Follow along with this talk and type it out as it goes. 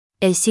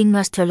El signo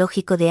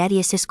astrológico de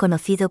Aries es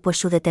conocido por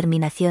su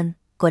determinación,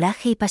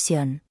 coraje y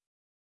pasión.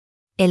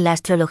 En la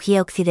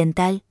astrología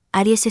occidental,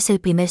 Aries es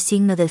el primer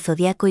signo del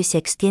zodíaco y se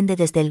extiende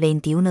desde el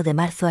 21 de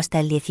marzo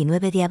hasta el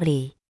 19 de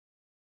abril.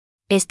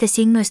 Este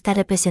signo está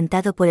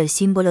representado por el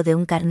símbolo de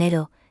un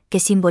carnero, que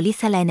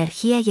simboliza la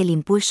energía y el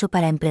impulso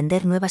para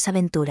emprender nuevas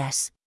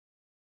aventuras.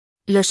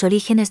 Los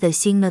orígenes del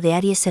signo de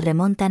Aries se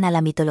remontan a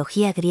la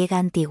mitología griega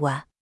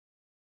antigua.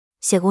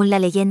 Según la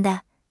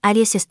leyenda,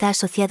 Aries está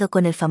asociado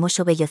con el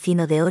famoso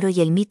vellocino de oro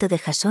y el mito de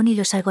Jasón y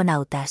los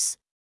argonautas.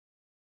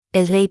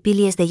 El rey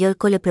Pilies de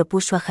Iolco le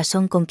propuso a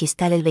Jasón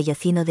conquistar el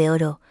vellocino de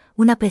oro,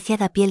 una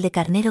preciada piel de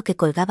carnero que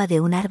colgaba de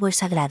un árbol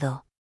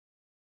sagrado.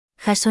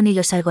 Jasón y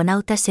los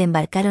argonautas se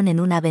embarcaron en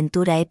una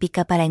aventura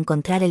épica para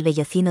encontrar el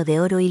vellocino de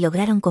oro y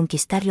lograron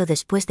conquistarlo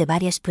después de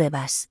varias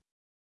pruebas.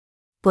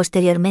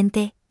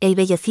 Posteriormente, el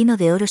vellocino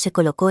de oro se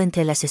colocó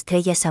entre las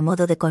estrellas a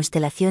modo de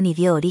constelación y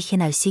dio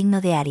origen al signo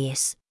de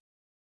Aries.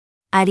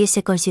 Aries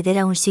se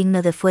considera un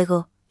signo de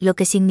fuego, lo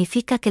que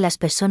significa que las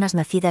personas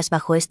nacidas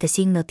bajo este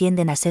signo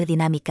tienden a ser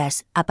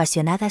dinámicas,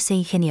 apasionadas e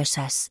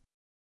ingeniosas.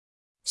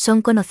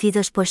 Son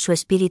conocidos por su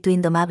espíritu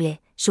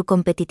indomable, su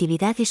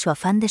competitividad y su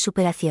afán de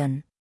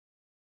superación.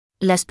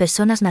 Las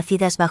personas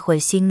nacidas bajo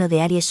el signo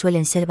de Aries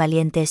suelen ser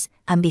valientes,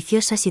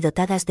 ambiciosas y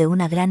dotadas de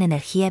una gran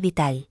energía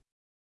vital.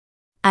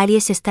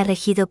 Aries está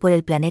regido por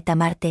el planeta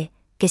Marte,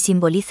 que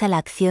simboliza la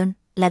acción,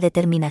 la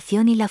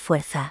determinación y la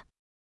fuerza.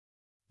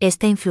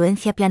 Esta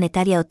influencia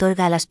planetaria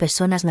otorga a las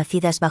personas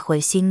nacidas bajo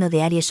el signo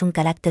de Aries un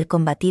carácter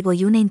combativo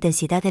y una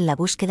intensidad en la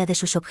búsqueda de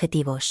sus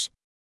objetivos.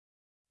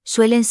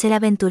 Suelen ser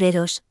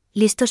aventureros,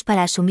 listos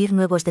para asumir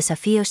nuevos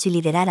desafíos y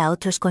liderar a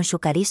otros con su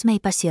carisma y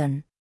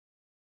pasión.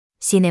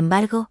 Sin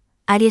embargo,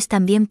 Aries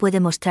también puede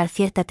mostrar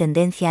cierta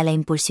tendencia a la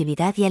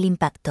impulsividad y al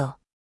impacto.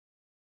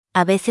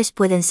 A veces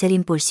pueden ser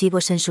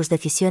impulsivos en sus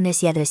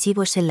decisiones y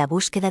agresivos en la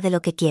búsqueda de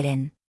lo que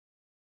quieren.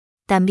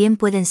 También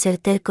pueden ser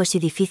tercos y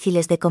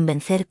difíciles de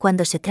convencer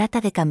cuando se trata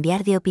de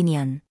cambiar de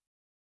opinión.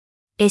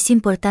 Es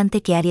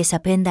importante que Aries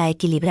aprenda a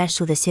equilibrar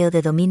su deseo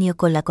de dominio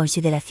con la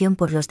consideración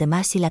por los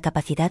demás y la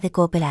capacidad de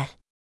cooperar.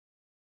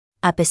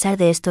 A pesar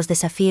de estos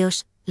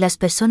desafíos, las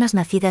personas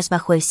nacidas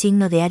bajo el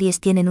signo de Aries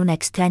tienen una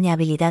extraña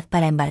habilidad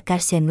para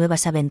embarcarse en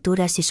nuevas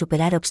aventuras y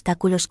superar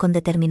obstáculos con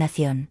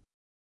determinación.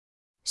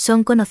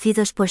 Son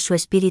conocidos por su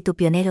espíritu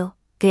pionero,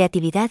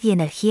 creatividad y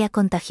energía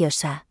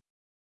contagiosa.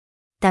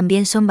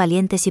 También son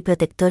valientes y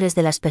protectores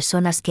de las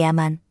personas que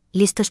aman,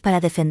 listos para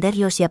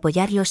defenderlos y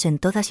apoyarlos en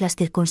todas las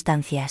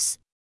circunstancias.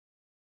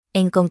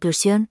 En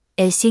conclusión,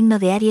 el signo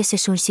de Aries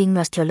es un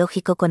signo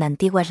astrológico con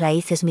antiguas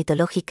raíces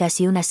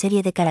mitológicas y una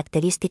serie de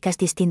características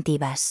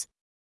distintivas.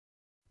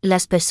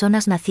 Las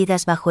personas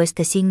nacidas bajo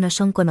este signo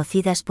son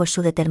conocidas por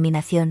su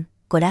determinación,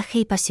 coraje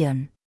y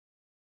pasión.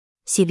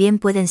 Si bien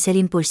pueden ser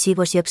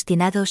impulsivos y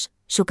obstinados,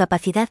 su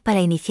capacidad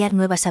para iniciar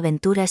nuevas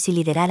aventuras y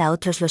liderar a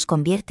otros los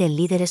convierte en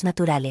líderes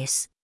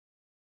naturales.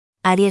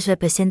 Aries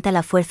representa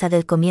la fuerza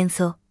del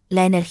comienzo,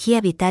 la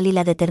energía vital y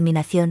la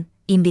determinación,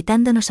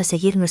 invitándonos a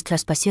seguir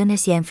nuestras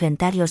pasiones y a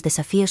enfrentar los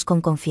desafíos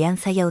con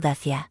confianza y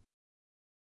audacia.